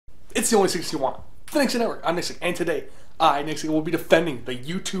It's the only Nicsick you want. The Nicsick Network. I'm Nicsick, and today, I, Nicsick, will be defending the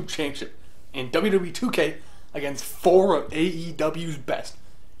YouTube Championship in WWE 2K against 4 of AEW's best.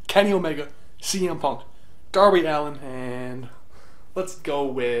 Kenny Omega, CM Punk, Darby Allin, and let's go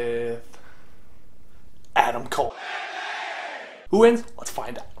with Adam Cole. Who wins? Let's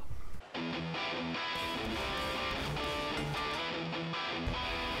find out.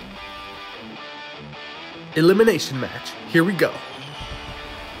 Elimination match. Here we go.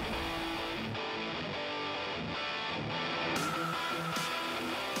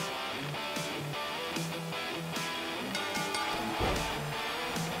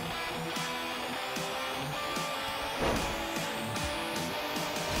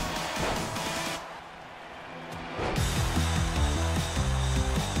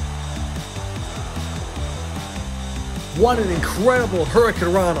 What an incredible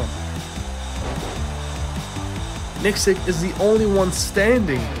hurricanrana! Nicsick is the only one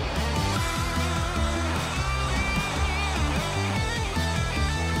standing.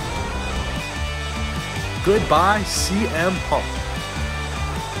 Goodbye, CM Punk.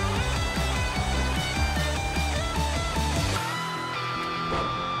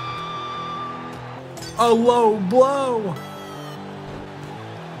 A low blow.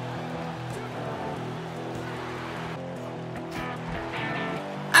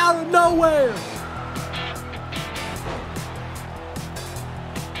 Out of nowhere.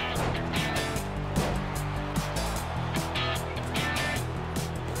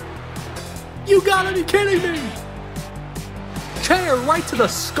 You gotta be kidding me! Chair right to the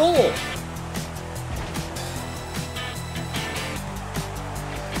skull!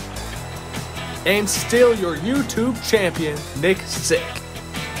 And still your YouTube champion, Nicsick.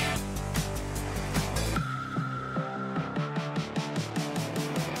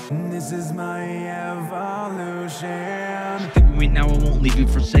 This is my evolution. Think with me now, I won't leave you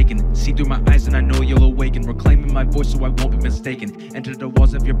forsaken. See through my eyes and I know you'll awaken. Reclaiming my voice so I won't be mistaken. Enter the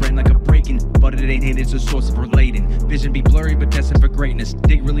walls of your brain like a breaking. But it ain't hate, it's a source of relating. Vision be blurry but destined for greatness.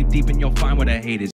 Dig really deep and you'll find what I hate is.